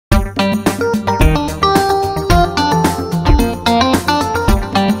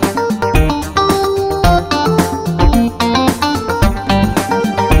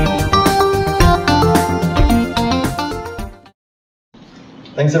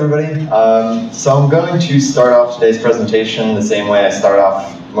Thanks everybody. So I'm going to start off today's presentation the same way I start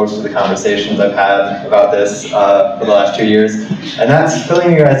off most of the conversations I've had about this for the last 2 years, and that's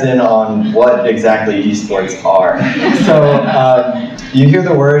filling you guys in on what exactly esports are. So you hear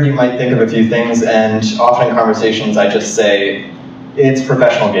the word, you might think of a few things, and often in conversations I just say, it's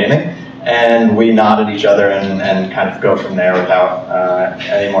professional gaming, and we nod at each other and kind of go from there without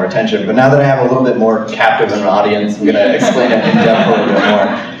any more attention. But now that I have a little bit more captive in an audience, I'm going to explain it in depth a little bit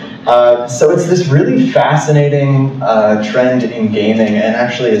more. So it's this really fascinating trend in gaming, and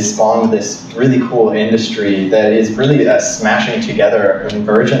actually has spawned this really cool industry that is really a smashing together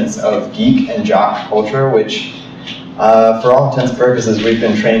convergence of geek and jock culture, which for all intents and purposes we've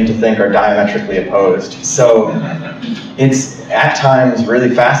been trained to think are diametrically opposed. So it's at times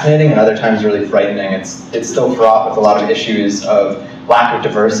really fascinating and other times really frightening. It's still fraught with a lot of issues of lack of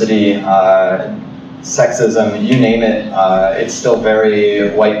diversity, sexism, you name it. It's still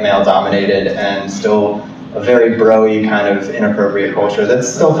very white male dominated and still a very bro-y kind of inappropriate culture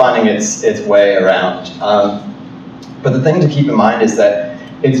that's still finding its way around. But the thing to keep in mind is that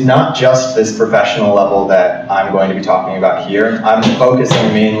it's not just this professional level that I'm going to be talking about here. I'm focusing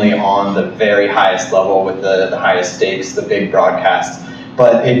mainly on the very highest level with the highest stakes, the big broadcasts.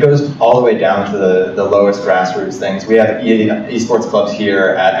 But it goes all the way down to the lowest grassroots things. We have esports clubs here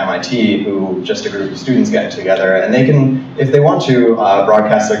at MIT who just a group of students getting together, and they can, if they want to,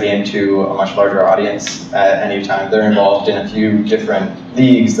 broadcast their game to a much larger audience at any time. They're involved in a few different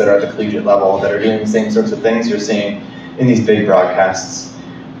leagues that are at the collegiate level that are doing the same sorts of things you're seeing in these big broadcasts.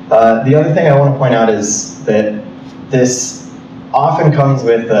 The other thing I want to point out is that this often comes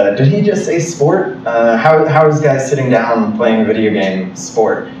with, did he just say sport? How is guys sitting down playing a video game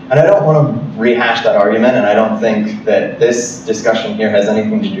sport? And I don't want to rehash that argument, and I don't think that this discussion here has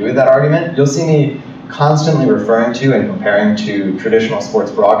anything to do with that argument. You'll see me constantly referring to and comparing to traditional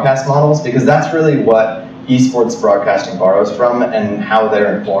sports broadcast models, because that's really what esports broadcasting borrows from and how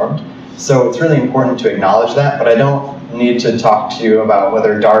they're informed. So it's really important to acknowledge that, but I don't need to talk to you about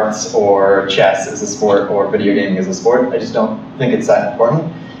whether darts or chess is a sport or video gaming is a sport. I just don't think it's that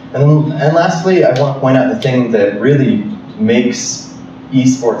important. And lastly, I want to point out the thing that really makes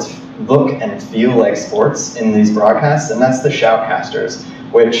esports look and feel like sports in these broadcasts, and that's the shoutcasters,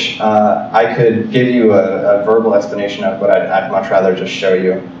 which I could give you a verbal explanation of, but I'd much rather just show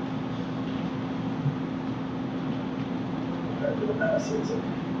you.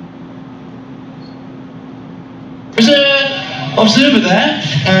 There's an observer there,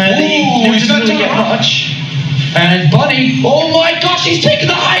 and he doesn't really get much. And Bunny, oh my gosh, he's taken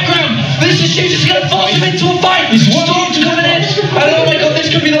the high ground! This is going to force him into a fight! Storm's coming in, and oh my god,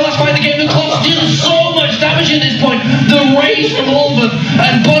 this could be the last fight of the game. The clock's dealing so much damage at this point. The rage from all of them,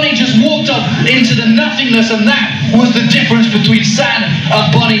 and Bunny just walked up into the nothingness, and that was the difference between San and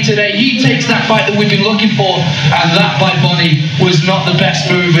Bunny today. He takes that fight that we've been looking for, and that by Bunny was not the best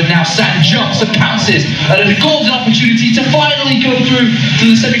move, and now San jumps and pounces at a golden opportunity to finally go through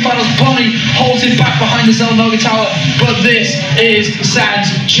to the semi-finals. Bunny holds him back behind the Zelnoga tower, but this is San's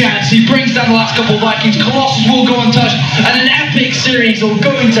chance. He brings down the last couple of Vikings. Colossus will go untouched, and an epic series will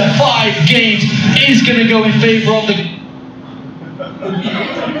go into 5 games is going to go in favor of the...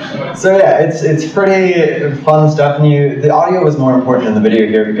 So yeah, it's pretty fun stuff, and the audio was more important than the video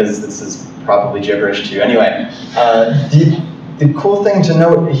here because this is probably gibberish to you. Anyway, the cool thing to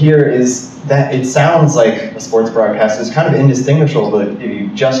note here is that it sounds like a sports broadcast. It's kind of indistinguishable if you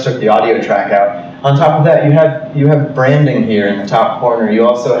just took the audio track out. On top of that, you have branding here in the top corner. You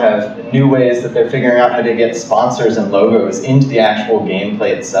also have new ways that they're figuring out how to get sponsors and logos into the actual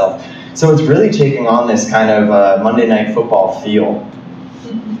gameplay itself. So it's really taking on this kind of Monday Night Football feel.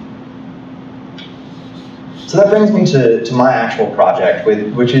 So that brings me to my actual project,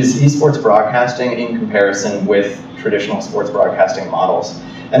 which is esports broadcasting in comparison with traditional sports broadcasting models.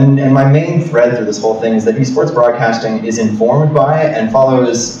 And my main thread through this whole thing is that esports broadcasting is informed by and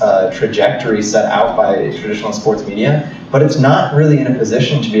follows a trajectory set out by traditional sports media, but it's not really in a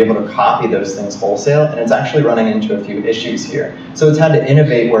position to be able to copy those things wholesale, and it's actually running into a few issues here. So it's had to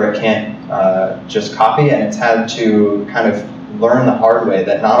innovate where it can't just copy, and it's had to kind of learn the hard way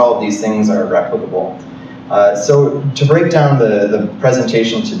that not all of these things are replicable. So to break down the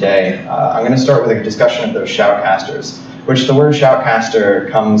presentation today, I'm going to start with a discussion of those shoutcasters, which the word shoutcaster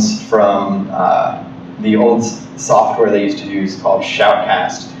comes from the old software they used to use called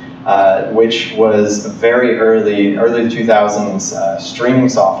Shoutcast, which was very early 2000s streaming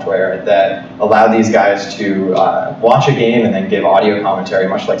software that allowed these guys to watch a game and then give audio commentary,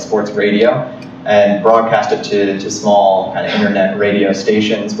 much like sports radio, and broadcast it to small kind of internet radio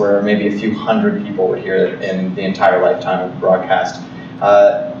stations where maybe a few hundred people would hear it in the entire lifetime of the broadcast.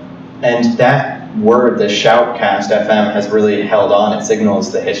 And that word, the shoutcast FM, has really held on. It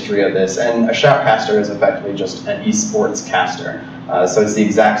signals the history of this. And a shoutcaster is effectively just an esports caster. So it's the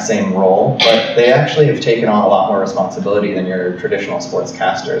exact same role, but they actually have taken on a lot more responsibility than your traditional sports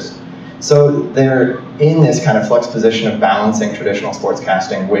casters. So they're in this kind of flex position of balancing traditional sports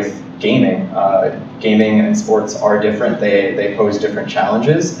casting with gaming. Gaming and sports are different. They pose different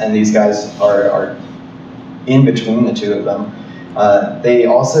challenges, and these guys are in between the two of them. They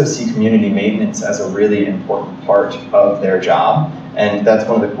also see community maintenance as a really important part of their job. And that's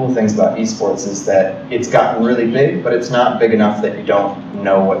one of the cool things about esports is that it's gotten really big, but it's not big enough that you don't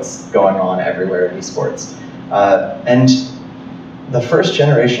know what's going on everywhere in esports. And the first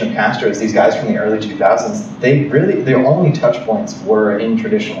generation of casters, these guys from the early 2000s, their only touch points were in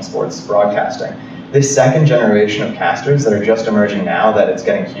traditional sports broadcasting. This second generation of casters that are just emerging now, that it's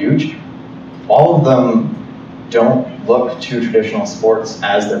getting huge, all of them don't look to traditional sports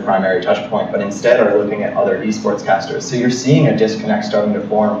as their primary touch point, but instead are looking at other esports casters. So you're seeing a disconnect starting to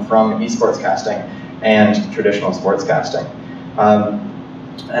form from esports casting and traditional sports casting.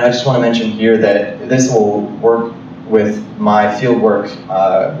 And I just want to mention here that this will work with my fieldwork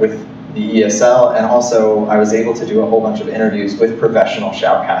with the ESL, and also I was able to do a whole bunch of interviews with professional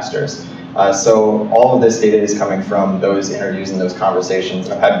shoutcasters. So all of this data is coming from those interviews and those conversations,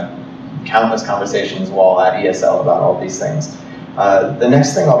 and I've had countless conversations while at ESL about all these things. The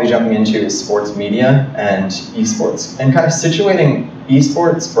next thing I'll be jumping into is sports media and esports, and kind of situating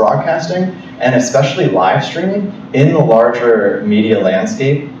esports broadcasting, and especially live streaming, in the larger media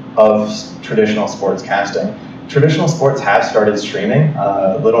landscape of traditional sports casting. Traditional sports have started streaming.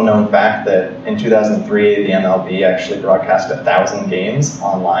 Little known fact that in 2003, the MLB actually broadcast 1,000 games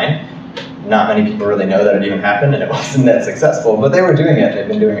online. Not many people really know that it even happened, and it wasn't that successful, but they were doing it. They've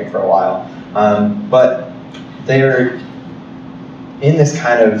been doing it for a while. But they're in this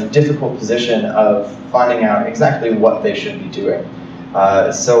kind of difficult position of finding out exactly what they should be doing.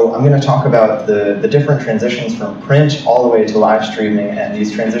 So I'm going to talk about the different transitions from print all the way to live streaming, and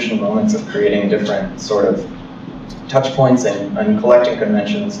these transition moments of creating different sort of touch points and collecting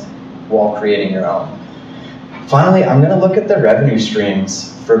conventions while creating your own. Finally, I'm going to look at the revenue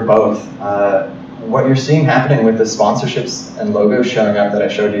streams for both. What you're seeing happening with the sponsorships and logos showing up that I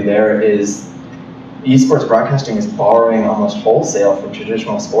showed you there is esports broadcasting is borrowing almost wholesale from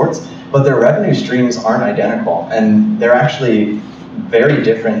traditional sports, but their revenue streams aren't identical, and they're actually very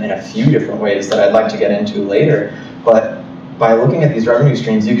different in a few different ways that I'd like to get into later. But by looking at these revenue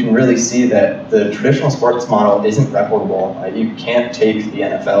streams, you can really see that the traditional sports model isn't replicable. You can't take the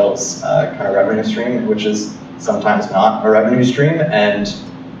NFL's kind of revenue stream, which is sometimes not a revenue stream, and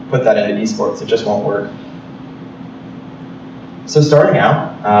put that into esports. It just won't work. So starting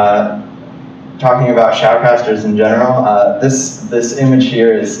out, talking about shoutcasters in general, this image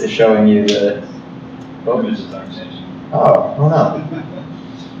here is showing you the... Oh no.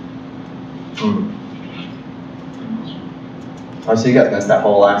 Oh, so you guys missed that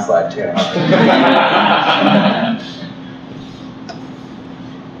whole last slide too.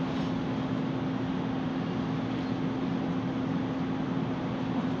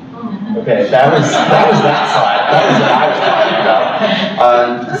 Okay, that was that slide. That was what I was talking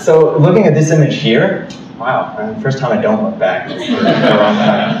about. So looking at this image here, wow, first time I don't look back.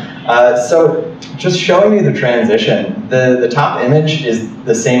 So just showing you the transition. The top image is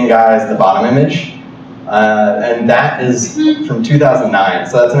the same guy as the bottom image. And that is from 2009.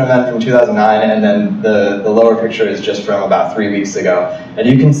 So that's an event from 2009, and then the lower picture is just from about 3 weeks ago. And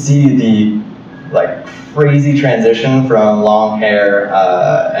you can see the crazy transition from long hair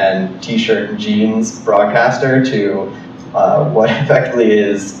and t-shirt and jeans broadcaster to what effectively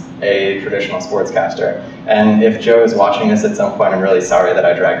is a traditional sportscaster. And if Joe is watching this at some point, I'm really sorry that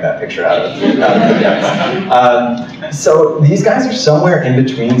I dragged that picture out of the depths. So these guys are somewhere in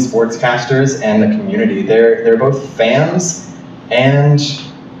between sportscasters and the community. They're both fans and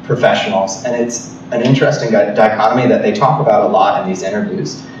professionals, and it's an interesting dichotomy that they talk about a lot in these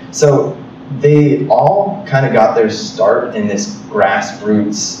interviews. So they all kind of got their start in this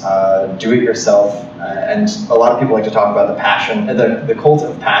grassroots, do-it-yourself, and a lot of people like to talk about the passion, the cult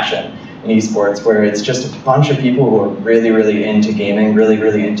of passion in esports, where it's just a bunch of people who are really, really into gaming, really,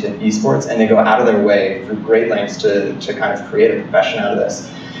 really into esports, and they go out of their way through great lengths to kind of create a profession out of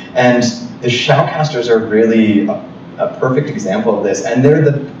this. And the shoutcasters are really a perfect example of this, and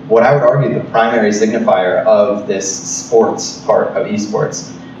they're what I would argue the primary signifier of this sports part of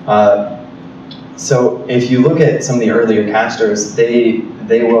esports. So if you look at some of the earlier casters, they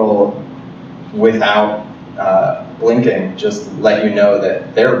will, without blinking, just let you know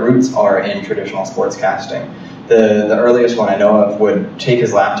that their roots are in traditional sports casting. the earliest one I know of would take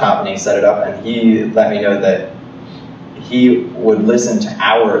his laptop and he set it up, and he let me know that he would listen to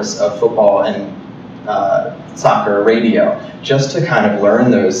hours of football and soccer radio just to kind of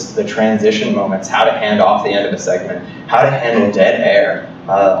learn the transition moments, how to hand off the end of a segment, how to handle dead air,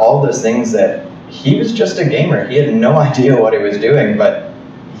 all those things that he was just a gamer. He had no idea what he was doing, but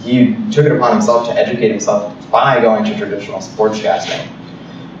he took it upon himself to educate himself by going to traditional sportscasting.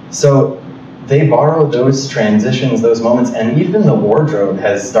 So they borrow those transitions, those moments, and even the wardrobe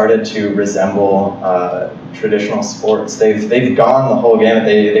has started to resemble traditional sports. They've gone the whole gamut.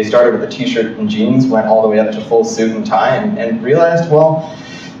 They started with a t-shirt and jeans, went all the way up to full suit and tie, and realized, well,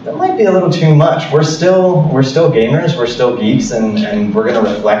 that might be a little too much. We're still gamers, we're still geeks, and we're going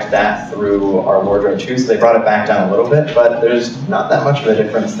to reflect that through our wardrobe too. So they brought it back down a little bit, but there's not that much of a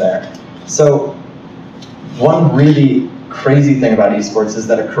difference there. So one really crazy thing about esports is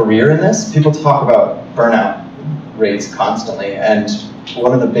that a career in this, people talk about burnout rates constantly, and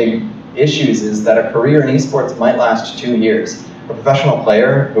one of the big issues is that a career in esports might last 2 years. A professional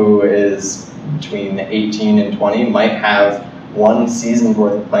player who is between 18 and 20 might have 1 season's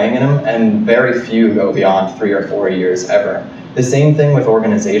worth of playing in them, and very few go beyond 3 or 4 years ever. The same thing with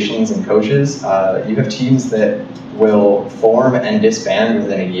organizations and coaches. You have teams that will form and disband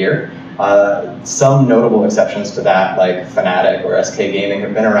within a year. Some notable exceptions to that, like Fnatic or SK Gaming,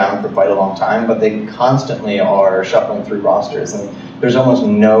 have been around for quite a long time, but they constantly are shuffling through rosters, and there's almost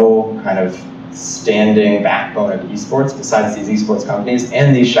no kind of standing backbone of esports besides these esports companies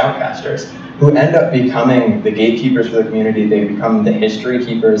and these shoutcasters, who end up becoming the gatekeepers for the community. They become the history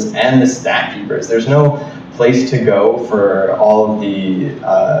keepers and the stat keepers. There's no place to go for all of the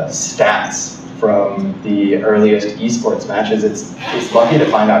stats from the earliest esports matches. It's lucky to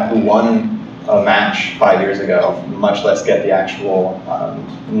find out who won a match 5 years ago, much less get the actual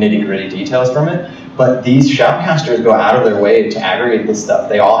nitty-gritty details from it. But these shoutcasters go out of their way to aggregate this stuff.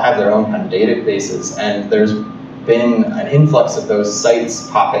 They all have their own kind of databases, and there's been an influx of those sites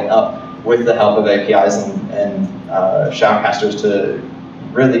popping up with the help of APIs and shoutcasters to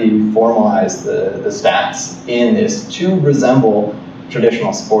really formalize the stats in this to resemble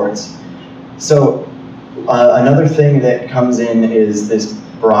traditional sports. So another thing that comes in is this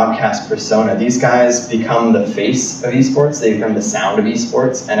broadcast persona. These guys become the face of esports, they become the sound of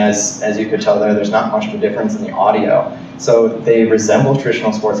esports, and as you could tell there's not much of a difference in the audio. So they resemble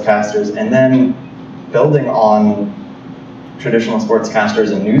traditional sportscasters, and then building on traditional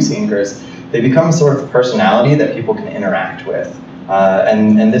sportscasters and news anchors, they become a sort of personality that people can interact with.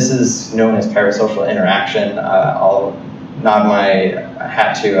 And this is known as parasocial interaction. I'll nod my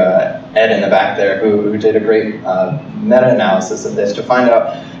hat to Ed in the back there, who did a great meta-analysis of this to find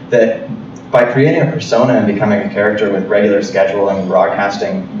out that by creating a persona and becoming a character with regular scheduling and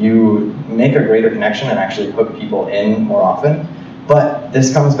broadcasting, you make a greater connection and actually hook people in more often. But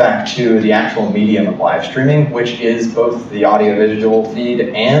this comes back to the actual medium of live streaming, which is both the audio-visual feed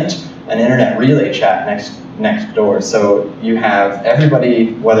and an internet relay chat next door. So you have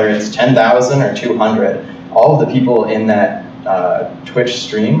everybody, whether it's 10,000 or 200, all of the people in that Twitch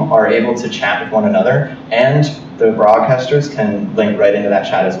stream are able to chat with one another, and the broadcasters can link right into that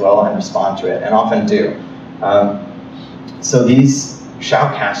chat as well and respond to it, and often do. So these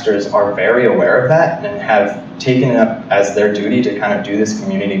shoutcasters are very aware of that and have taken it up as their duty to kind of do this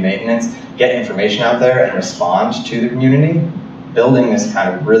community maintenance, get information out there and respond to the community, building this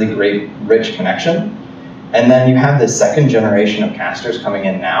kind of really great, rich connection. And then you have this second generation of casters coming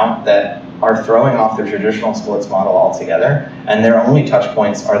in now that are throwing off the traditional sports model altogether, and their only touch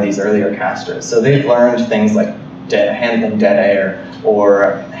points are these earlier casters. So they've learned things like handling dead air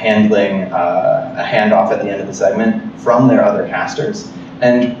or handling a handoff at the end of the segment from their other casters.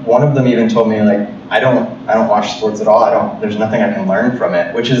 And one of them even told me, like, I don't watch sports at all. There's nothing I can learn from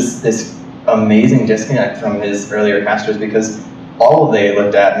it, which is this amazing disconnect from his earlier casters, because all they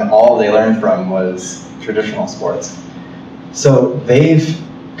looked at and all they learned from was traditional sports. So they've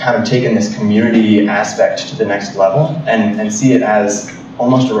kind of taken this community aspect to the next level and see it as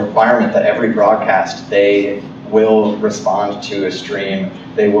almost a requirement that every broadcast they will respond to a stream.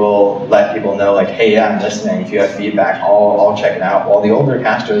 They will let people know, like, hey, yeah, I'm listening. If you have feedback, I'll check it out. While the older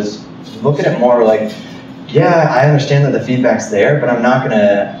casters look at it more like, yeah, I understand that the feedback's there, but I'm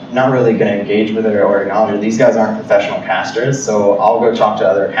not really gonna engage with it or acknowledge it. These guys aren't professional casters, so I'll go talk to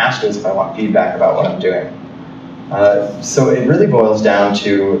other casters if I want feedback about what I'm doing. So it really boils down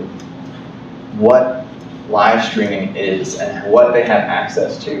to what live streaming is and what they have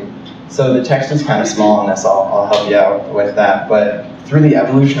access to. So the text is kind of small on this, I'll help you out with that, but through the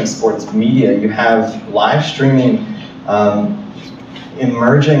evolution of sports media, you have live streaming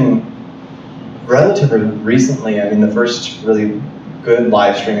emerging relatively recently, I mean, the first really good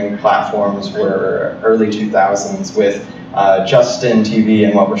live streaming platforms were early 2000s with Justin TV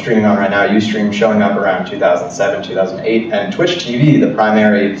and what we're streaming on right now, Ustream, showing up around 2007, 2008, and Twitch TV, the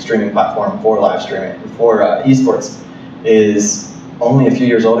primary streaming platform for live streaming, for esports, is only a few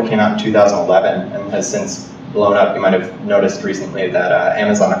years old. It came out in 2011 and has since blown up. You might have noticed recently that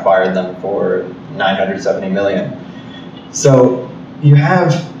Amazon acquired them for $970 million. So you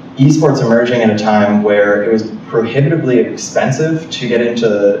have esports emerging at a time where it was prohibitively expensive to get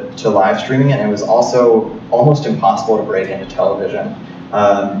into live streaming, and it was also almost impossible to break into television.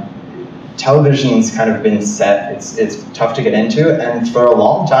 Television's kind of been set, it's tough to get into, and for a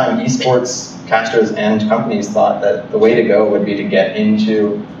long time esports casters and companies thought that the way to go would be to get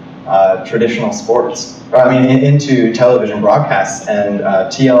into traditional sports, or I mean into television broadcasts, and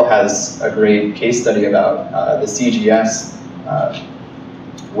TL has a great case study about the CGS,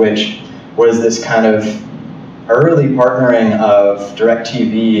 which was this kind of early partnering of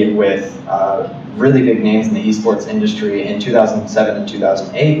DirecTV with really big names in the esports industry in 2007 and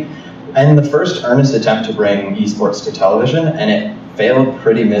 2008, and the first earnest attempt to bring esports to television, and it failed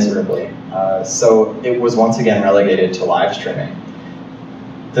pretty miserably. So it was once again relegated to live streaming.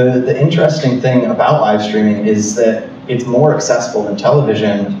 The interesting thing about live streaming is that it's more accessible than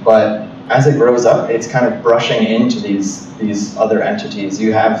television, but as it grows up, it's kind of brushing into these other entities.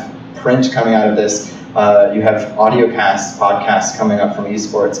 You have print coming out of this, you have audiocasts, podcasts coming up from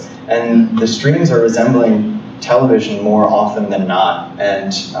esports, and the streams are resembling television more often than not.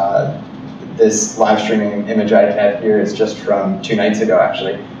 And this live streaming image I have here is just from 2 nights ago,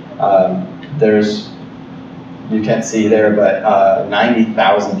 actually. You can't see there, but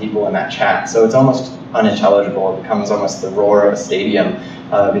 90,000 people in that chat. So it's almost unintelligible. It becomes almost the roar of a stadium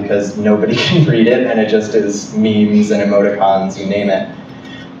because nobody can read it, and it just is memes and emoticons, you name it.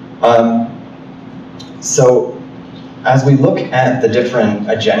 So as we look at the different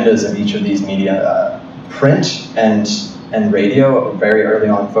agendas of each of these media, print and radio very early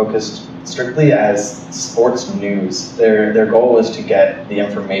on focused strictly as sports news. Their goal was to get the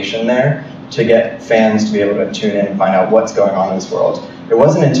information there, to get fans to be able to tune in and find out what's going on in this world. It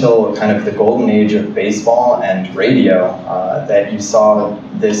wasn't until kind of the golden age of baseball and radio that you saw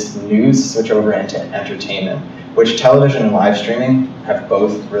this news switch over into entertainment, which television and live streaming have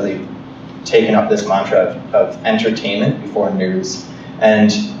both really taken up this mantra of entertainment before news.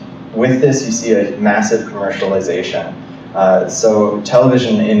 And with this, you see a massive commercialization. So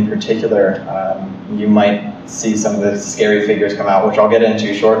television in particular, you might see some of the scary figures come out, which I'll get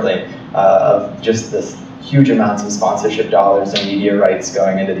into shortly, of just this huge amounts of sponsorship dollars and media rights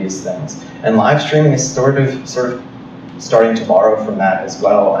going into these things. And live streaming is sort of starting to borrow from that as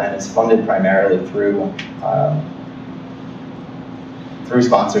well, and it's funded primarily through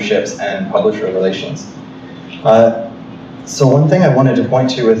sponsorships and publisher relations. So one thing I wanted to point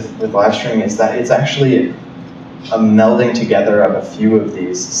to with live streaming is that it's actually a melding together of a few of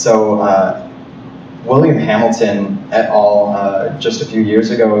these. So William Hamilton et al. Just a few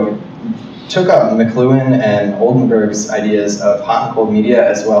years ago took up McLuhan and Oldenburg's ideas of hot and cold media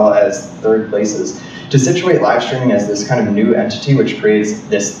as well as third places to situate live streaming as this kind of new entity which creates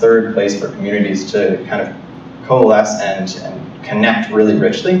this third place for communities to kind of coalesce and connect really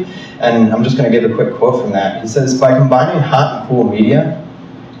richly. And I'm just going to give a quick quote from that. He says, "By combining hot and cool media,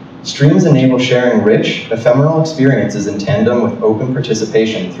 streams enable sharing rich, ephemeral experiences in tandem with open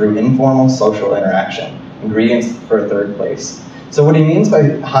participation through informal social interaction, ingredients for a third place." So what he means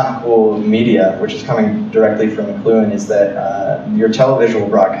by hot and cool media, which is coming directly from McLuhan, is that your televisual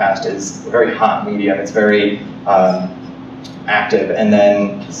broadcast is a very hot medium. It's very active, and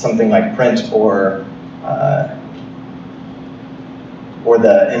then something like print or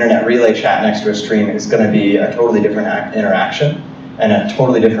the internet relay chat next to a stream is going to be a totally different interaction and a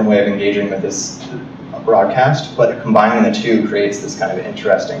totally different way of engaging with this broadcast, but combining the two creates this kind of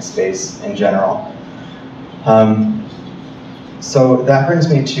interesting space in general. So that brings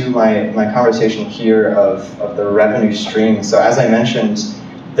me to my conversation here of the revenue stream. So as I mentioned,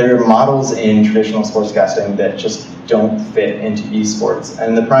 there are models in traditional sportscasting that just don't fit into esports.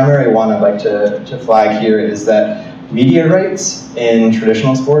 And the primary one I'd like to flag here is that media rights in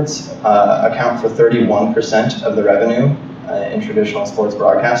traditional sports account for 31% of the revenue in traditional sports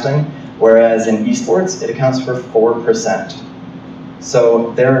broadcasting, whereas in esports, it accounts for 4%.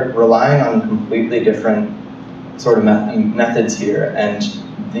 So they're relying on completely different sort of methods here, and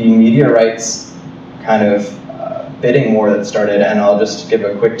the media rights kind of bidding war that started, and I'll just give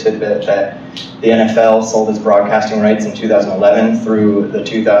a quick tidbit that the NFL sold its broadcasting rights in 2011 through the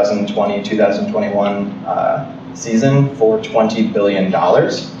 2020-2021 season for $20 billion.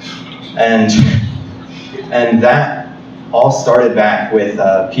 And And that all started back with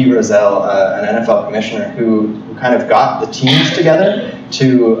Pete Rozelle, an NFL commissioner, who kind of got the teams together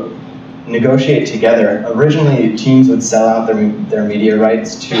to negotiate together. Originally, teams would sell out their media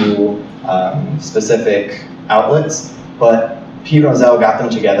rights to specific outlets, but Pete Rozelle got them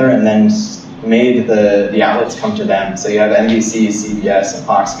together and then made the outlets come to them. So you have NBC, CBS, and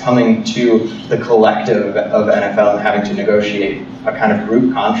Fox coming to the collective of NFL and having to negotiate a kind of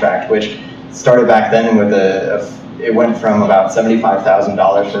group contract, which started back then with it went from about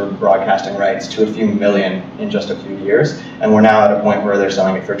 $75,000 for broadcasting rights to a few million in just a few years. And we're now at a point where they're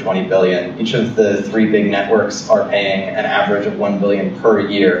selling it for $20 billion. Each of the 3 big networks are paying an average of $1 billion per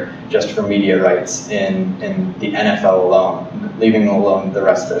year just for media rights in the NFL alone, leaving alone the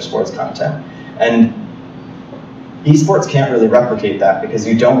rest of their sports content. And esports can't really replicate that because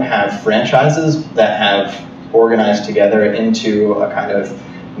you don't have franchises that have organized together into a kind of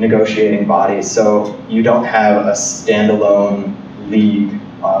negotiating body. So you don't have a standalone league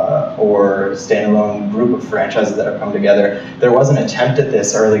or standalone group of franchises that have come together. There was an attempt at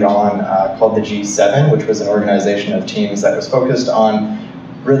this early on called the G7, which was an organization of teams that was focused on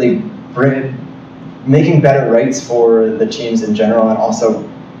really making better rights for the teams in general and also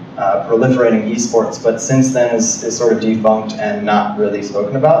proliferating esports, but since then is sort of defunct and not really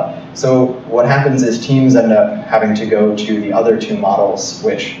spoken about. So what happens is teams end up having to go to the other 2 models,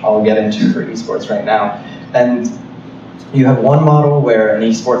 which I'll get into for esports right now. And you have one model where an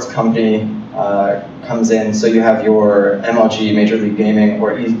esports company comes in, so you have your MLG, Major League Gaming,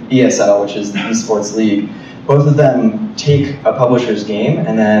 or ESL, which is the esports league. Both of them take a publisher's game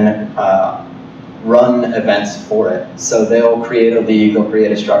and then run events for it. So they'll create a league, they'll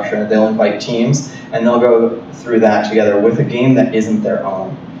create a structure, they'll invite teams, and they'll go through that together with a game that isn't their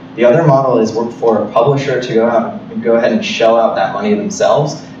own. The other model is work for a publisher to go ahead and shell out that money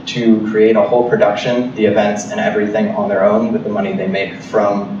themselves to create a whole production, the events and everything on their own with the money they make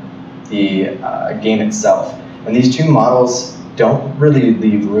from the game itself. And these 2 models don't really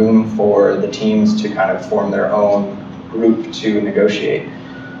leave room for the teams to kind of form their own group to negotiate.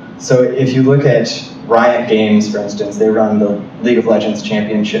 So if you look at Riot Games, for instance, they run the League of Legends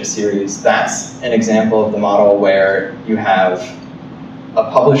Championship Series. That's an example of the model where you have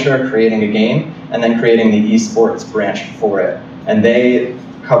a publisher creating a game and then creating the esports branch for it. And they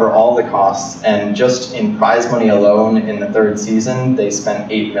cover all the costs, and just in prize money alone in the 3rd season, they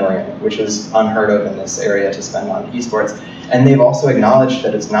spent $8 million, which is unheard of in this area to spend on esports. And they've also acknowledged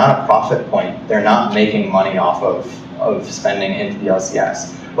that it's not a profit point. They're not making money off of spending into the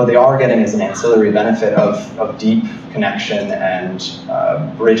LCS. What they are getting is an ancillary benefit of deep connection and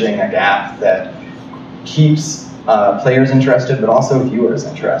bridging a gap that keeps players interested, but also viewers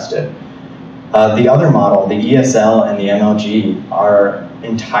interested. The other model, the ESL and the MLG, are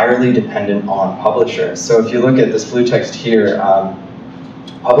entirely dependent on publishers. So if you look at this blue text here,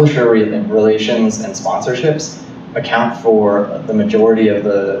 publisher relations and sponsorships account for the majority of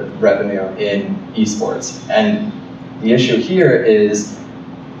the revenue in esports. And the issue here is,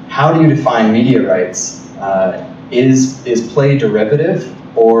 how do you define media rights? Is play derivative,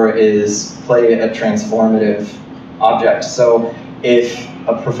 or is play a transformative object? So if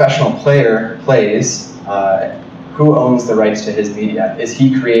a professional player plays, who owns the rights to his media? Is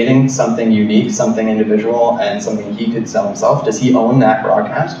he creating something unique, something individual, and something he could sell himself? Does he own that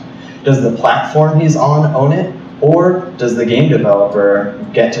broadcast? Does the platform he's on own it? Or does the game developer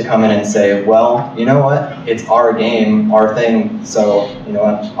get to come in and say, well, you know what, it's our game, our thing, so you know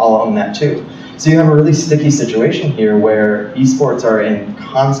what, I'll own that too. So you have a really sticky situation here where esports are in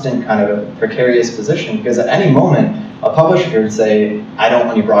constant kind of a precarious position, because at any moment, a publisher could say, I don't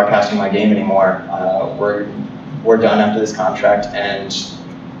want you broadcasting my game anymore, we're done after this contract, and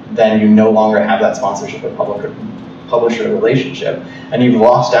then you no longer have that sponsorship or publisher relationship, and you've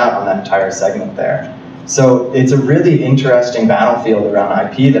lost out on that entire segment there. So it's a really interesting battlefield around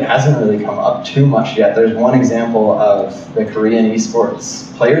IP that hasn't really come up too much yet. There's one example of the Korean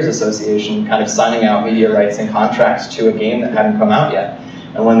Esports Players Association kind of signing out media rights and contracts to a game that hadn't come out yet.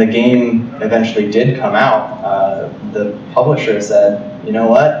 And when the game eventually did come out, the publisher said, you know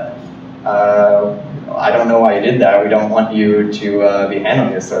what, I don't know why you did that. We don't want you to be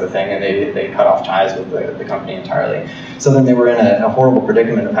handling this sort of thing. And they cut off ties with the company entirely. So then they were in a horrible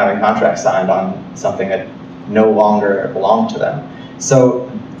predicament of having contracts signed on something that no longer belonged to them. So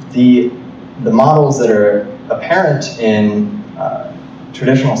the models that are apparent in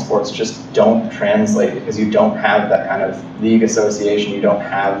traditional sports just don't translate, because you don't have that kind of league association, you don't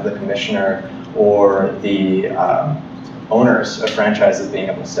have the commissioner or the owners of franchises being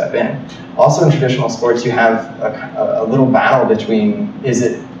able to step in. Also in traditional sports, you have a little battle between, is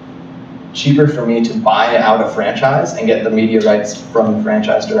it cheaper for me to buy out a franchise and get the media rights from the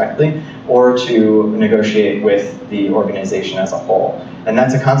franchise directly, or to negotiate with the organization as a whole. And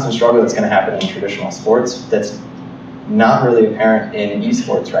that's a constant struggle that's going to happen in traditional sports that's not really apparent in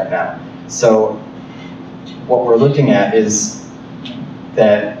esports right now. So what we're looking at is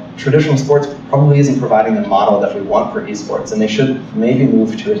that traditional sports probably isn't providing the model that we want for esports, and they should maybe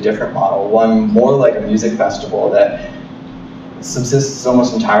move to a different model, one more like a music festival that subsists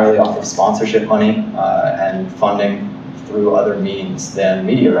almost entirely off of sponsorship money and funding through other means than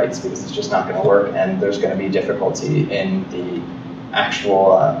media rights, because it's just not going to work, and there's going to be difficulty in the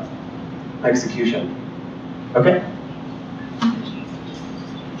actual execution. Okay.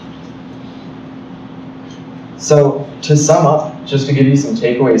 So to sum up, just to give you some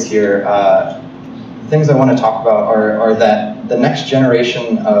takeaways here, the things I want to talk about are that the next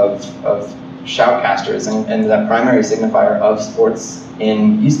generation of shoutcasters and that primary signifier of sports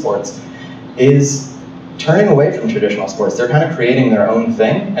in esports is turning away from traditional sports. They're kind of creating their own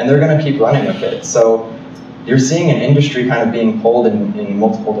thing, and they're going to keep running with it. So you're seeing an industry kind of being pulled in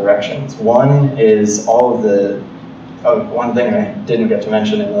multiple directions. One is all of the, one thing I didn't get to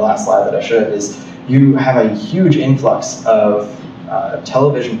mention in the last slide that I should, is you have a huge influx of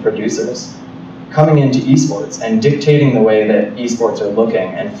television producers coming into esports and dictating the way that esports are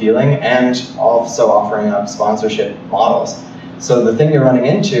looking and feeling, and also offering up sponsorship models. So the thing you're running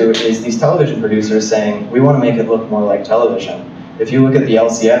into is these television producers saying, we want to make it look more like television. If you look at the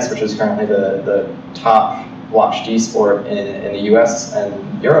LCS, which is currently the top watched esport in the US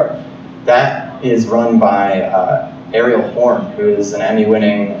and Europe, that is run by Ariel Horn, who is an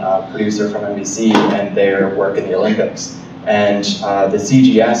Emmy-winning producer from NBC, and their work in the Olympics. And the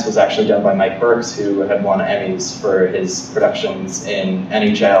CGS was actually done by Mike Burks, who had won Emmys for his productions in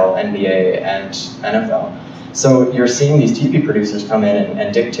NHL, NBA, and NFL. So you're seeing these TV producers come in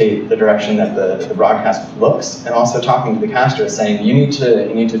and dictate the direction that the broadcast looks, and also talking to the casters, saying, you need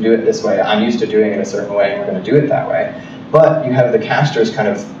to do it this way. I'm used to doing it a certain way, and we're going to do it that way. But you have the casters kind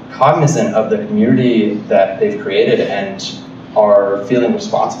of cognizant of the community that they've created and are feeling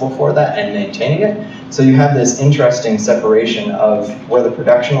responsible for that and maintaining it. So you have this interesting separation of where the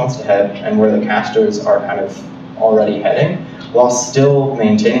production wants to head and where the casters are kind of already heading, while still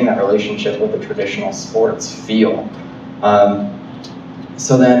maintaining that relationship with the traditional sports feel.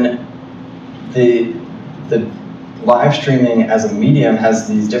 So then the live streaming as a medium has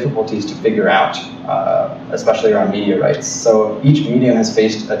these difficulties to figure out, especially around media rights. So each medium has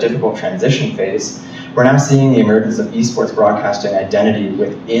faced a difficult transition phase. We're now seeing the emergence of esports broadcasting identity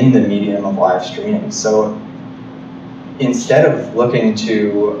within the medium of live streaming. So instead of looking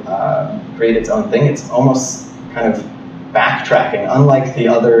to create its own thing, it's almost kind of backtracking. Unlike the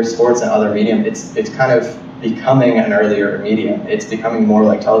other sports and other medium, it's kind of becoming an earlier medium. It's becoming more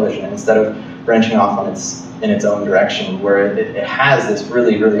like television instead of branching off on in its own direction, where it has this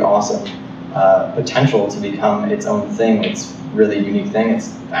really, really awesome potential to become its own thing, its really unique thing.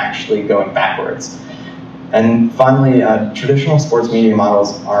 It's actually going backwards. And finally, traditional sports media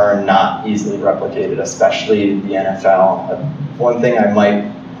models are not easily replicated, especially the NFL. One thing I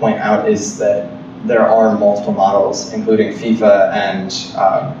might point out is that there are multiple models, including FIFA and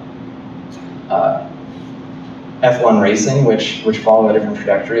F1 racing, which follow a different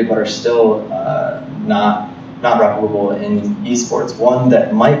trajectory, but are still not replicable in esports. One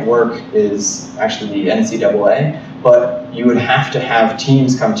that might work is actually the NCAA, but you would have to have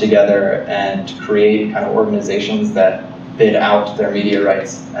teams come together and create kind of organizations that bid out their media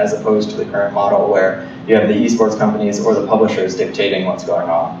rights, as opposed to the current model where you have the esports companies or the publishers dictating what's going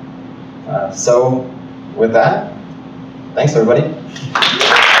on. So with that, thanks everybody.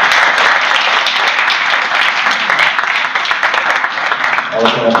 I'll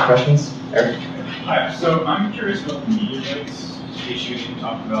open up for questions. Eric? Hi, so I'm curious about the media rights issue that you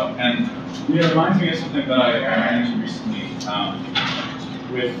talked about, and it reminds me of something that I ran into recently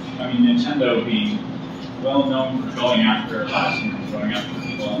with, Nintendo being well known for going after customers, going after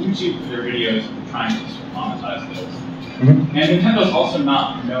people on YouTube for their videos and trying to sort of monetize those. Mm-hmm. And Nintendo's also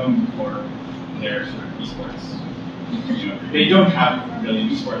not known for their sort of esports. They don't have really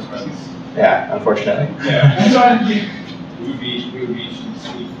esports presence. Yeah, unfortunately. Yeah, and so I think it would be interesting to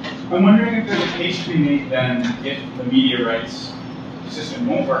see. I'm wondering if there's a case to be made then if the media rights system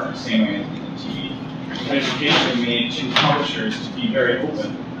won't work the same way as in TV. There's a case to be made to publishers to be very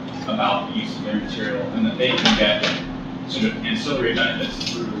open about the use of their material, and that they can get sort of ancillary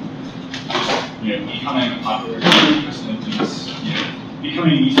benefits through becoming a popular game,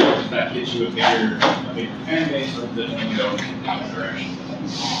 becoming an esports that gets you a bigger fan base, or that you go in the direction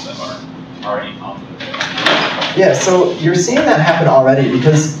that are already popular. Yeah, so you're seeing that happen already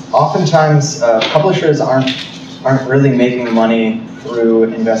because oftentimes publishers aren't really making money through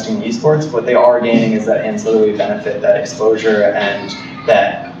investing in esports. What they are gaining is that ancillary benefit, that exposure, and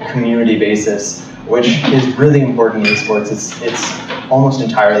that community basis, which is really important in esports. It's almost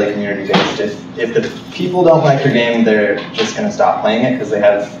entirely community-based. If the people don't like your game, they're just going to stop playing it because they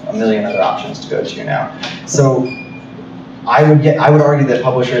have a million other options to go to now. So I would argue that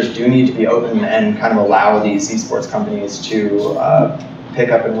publishers do need to be open and kind of allow these esports companies to pick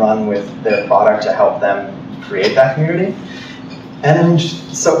up and run with their product to help them create that community. And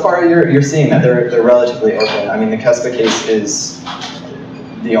so far, you're seeing that they're relatively open. I mean, the Kespa case is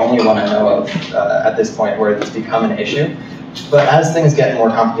the only one I know of at this point where it's become an issue. But as things get more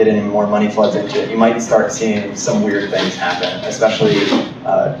complicated and more money floods into it, you might start seeing some weird things happen, especially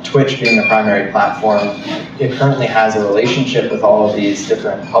Twitch being the primary platform. It currently has a relationship with all of these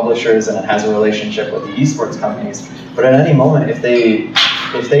different publishers, and it has a relationship with the esports companies. But at any moment, if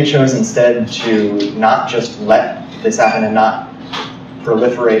they chose instead to not just let this happen and not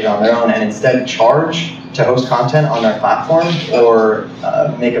proliferate on their own, and instead charge to host content on their platform or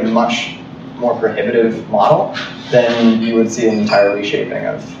make a much more prohibitive model, then you would see an entire reshaping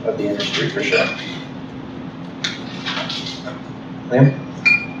of the industry for sure. Liam?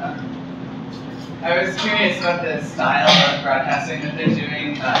 I was curious about the style of broadcasting that they're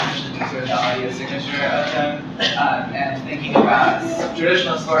doing, especially sort of the audio signature of them, and thinking about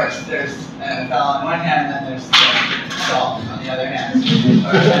traditional sports. There's NFL on one hand, and then there's golf on the other hand.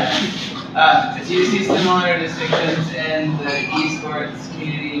 Do you see similar distinctions in the esports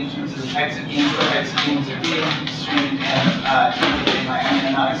community in terms of the types of games, what types of games are being streamed, and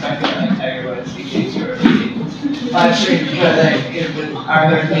I'm not expecting like Tiger Woods, DJs, or live stream, but are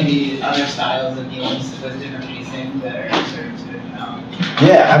there maybe other styles of games with different pacing that are sort of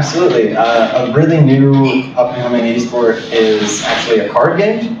Yeah, absolutely. A really new up-and-coming esport is actually a card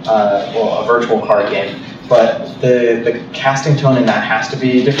game, well, a virtual card game. But the casting tone in that has to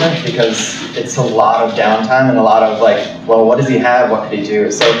be different because it's a lot of downtime and a lot of like, well, what does he have? What could he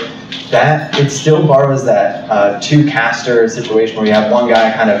do? So that it still borrows that two-caster situation where you have one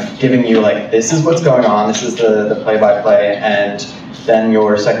guy kind of giving you like, this is what's going on, this is the play-by-play, and then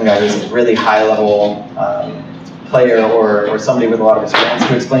your second guy who's a really high-level player or somebody with a lot of experience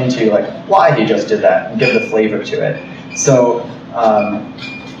to explain to you like why he just did that and give the flavor to it. So.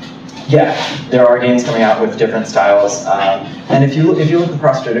 Yeah, there are games coming out with different styles, and if you look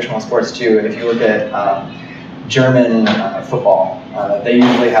across traditional sports too, if you look at German football, they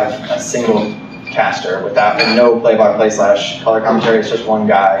usually have a single caster with that, and no play-by-play / color commentary. It's just one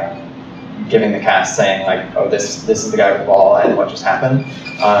guy giving the cast, saying like, "Oh, this is the guy with the ball, and what just happened."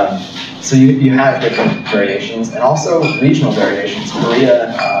 So you have different variations, and also regional variations.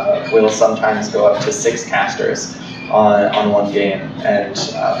 Korea will sometimes go up to 6 casters on one game, and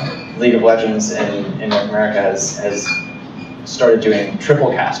League of Legends in North America has started doing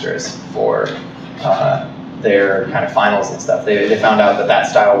triple casters for their kind of finals and stuff. They found out that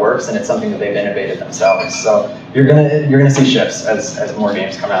style works, and it's something that they've innovated themselves. So you're gonna see shifts as more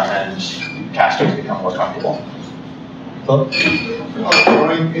games come out and casters become more comfortable.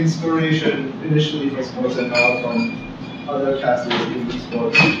 Drawing inspiration initially from sports and now from other casters in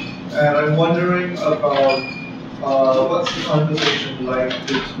esports, and I'm wondering about what's the conversation like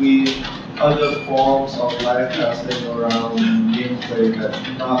between other forms of live casting around gameplay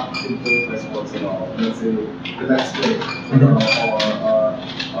that's not influenced by sports at all? Let's say the Let's Play, or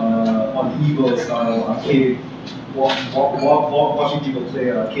on Evil style arcade, watching people play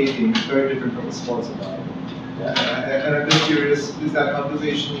an arcade game is very different from a sports environment. Yeah. And I'm just curious, is that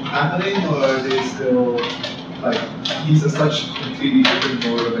conversation happening, or are they still like these are such completely different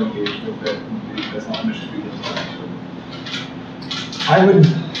mode of engagement that there's not much to do with that?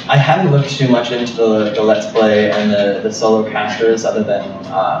 I haven't looked too much into the Let's Play and the solo casters, other than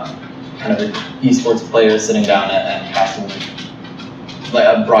kind of the esports players sitting down and casting,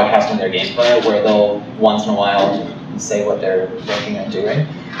 like broadcasting their gameplay, where they'll once in a while say what they're thinking and doing.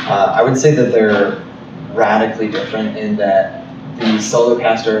 I would say that they're radically different in that the solo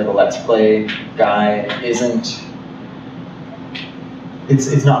caster, the Let's Play guy, isn't.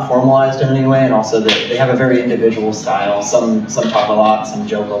 It's not formalized in any way, and also they have a very individual style. Some talk a lot, some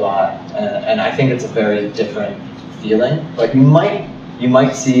joke a lot, and I think it's a very different feeling. But you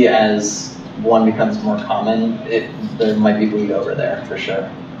might see as one becomes more common, there might be bleed over there for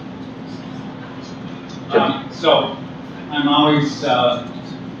sure. So I'm always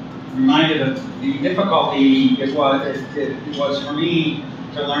reminded of the difficulty it was for me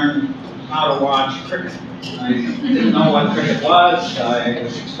to learn how to watch cricket. I didn't know what cricket was. I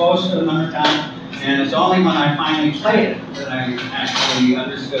was exposed to it another time, And it's only when I finally played it that I actually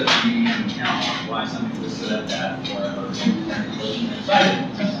understood why something was said that or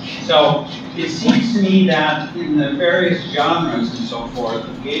excited. So it seems to me that in the various genres and so forth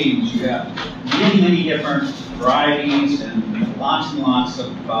of games, you have many different varieties and lots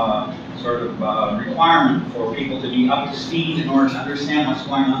of requirement for people to be up to speed in order to understand what's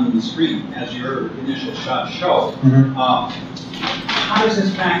going on in the screen, as your initial shots show. How does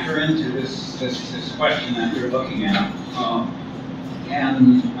this factor into this question that you're looking at?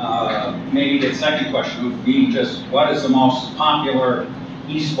 Maybe the second question would be just what is the most popular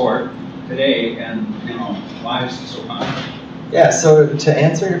e-sport today, and why is it so popular? Yeah, so to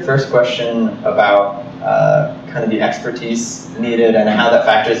answer your first question about kind of the expertise needed and how that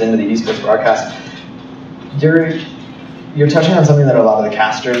factors into the esports broadcast, you're touching on something that a lot of the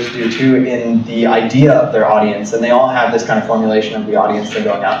casters do too in the idea of their audience, and they all have this kind of formulation of the audience they're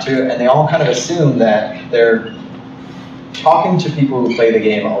going out to, and they all kind of assume that they're talking to people who play the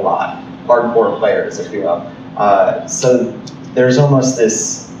game a lot, hardcore players, if you will. So there's almost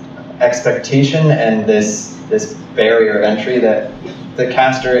this expectation and this barrier of entry that the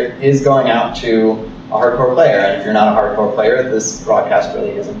caster is going out to a hardcore player, and if you're not a hardcore player, this broadcast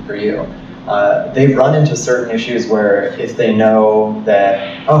really isn't for you. They've run into certain issues where if they know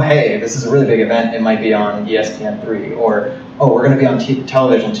that, oh hey, this is a really big event, it might be on ESPN3, or oh, we're going to be on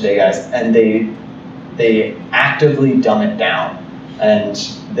television today, guys, and they actively dumb it down, and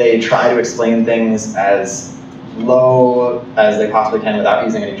they try to explain things as low as they possibly can without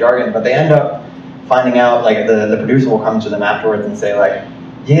using any jargon, but they end up finding out, like the producer will come to them afterwards and say like,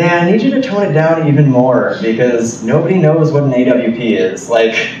 yeah, I need you to tone it down even more because nobody knows what an AWP is.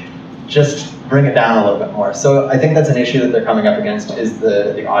 Like, just bring it down a little bit more. So I think that's an issue that they're coming up against is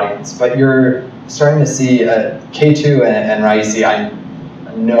the audience. But you're starting to see K2 and Raisi, I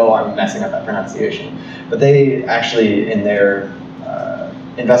know I'm messing up that pronunciation, but they actually, in their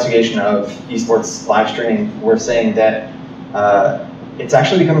investigation of esports live streaming, were saying that it's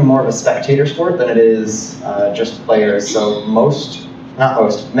actually becoming more of a spectator sport than it is just players. So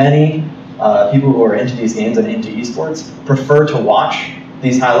many people who are into these games and into esports prefer to watch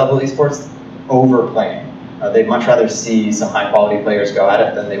these high-level esports over playing. They'd much rather see some high-quality players go at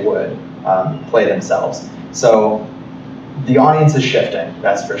it than they would play themselves. So the audience is shifting,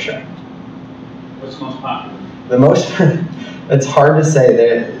 that's for sure. What's most popular? The most, it's hard to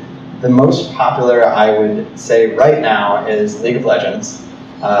say. The most popular, I would say right now, is League of Legends.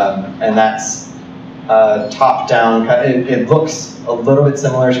 And that's top-down. It looks a little bit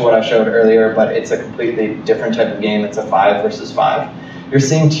similar to what I showed earlier, but it's a completely different type of game. It's a 5 versus 5. You're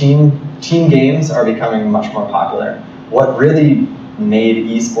seeing team games are becoming much more popular. What really made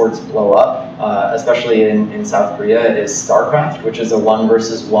esports blow up, especially in South Korea, is StarCraft, which is a 1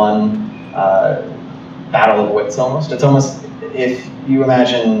 versus 1 battle of wits almost. It's almost, if you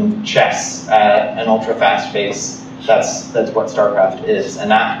imagine chess at an ultra-fast pace, that's what StarCraft is. And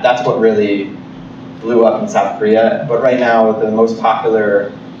that's what really blew up in South Korea. But right now, the most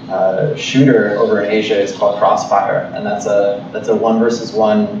popular shooter over in Asia is called Crossfire, and that's a 1 versus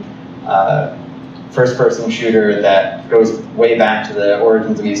 1 first-person shooter that goes way back to the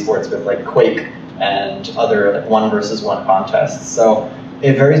origins of esports with like Quake and other like 1 versus 1 contests. So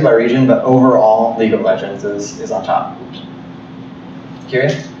it varies by region, but overall, League of Legends is on top.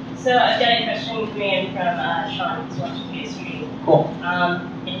 Curious? So I've got a question coming in from Sean, who's watching the stream. Cool.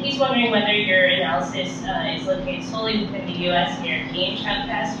 And he's wondering whether your analysis is located solely within the US and European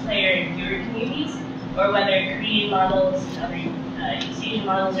shoutcast player and viewer communities, or whether Korean models and other East Asian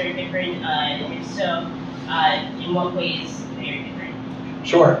models are different, and if so, in what ways they are different?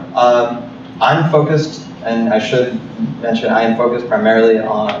 Sure. I'm focused, and I should mention, I am focused primarily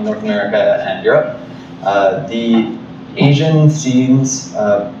on North America and Europe. The Asian scenes,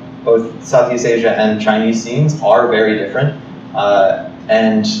 both Southeast Asia and Chinese scenes, are very different.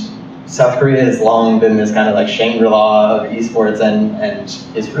 And South Korea has long been this kind of like Shangri-La of esports, and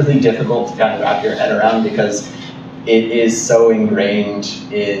it's really difficult to kind of wrap your head around because it is so ingrained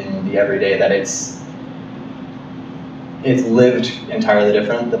in the everyday that it's lived entirely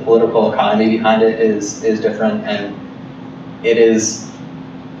different. The political economy behind it is different, and it is,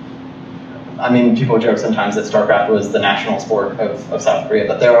 I mean, people joke sometimes that StarCraft was the national sport of South Korea,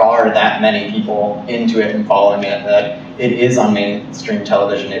 but there are that many people into it and following it that it is on mainstream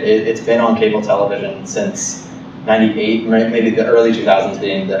television. It's been on cable television since '98, maybe the early 2000s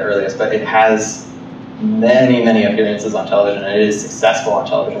being the earliest, but it has many appearances on television, and it is successful on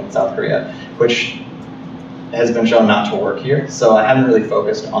television in South Korea, which has been shown not to work here. So I haven't really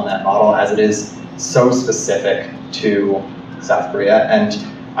focused on that model as it is so specific to South Korea. And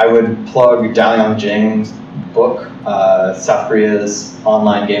I would plug Dalian Jing's book, South Korea's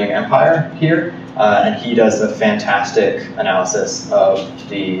Online Gaming Empire, here, and he does a fantastic analysis of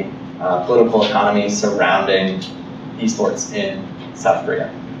the political economy surrounding esports in South Korea.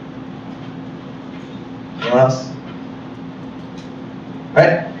 Anyone else? All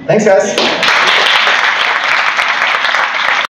right, thanks guys.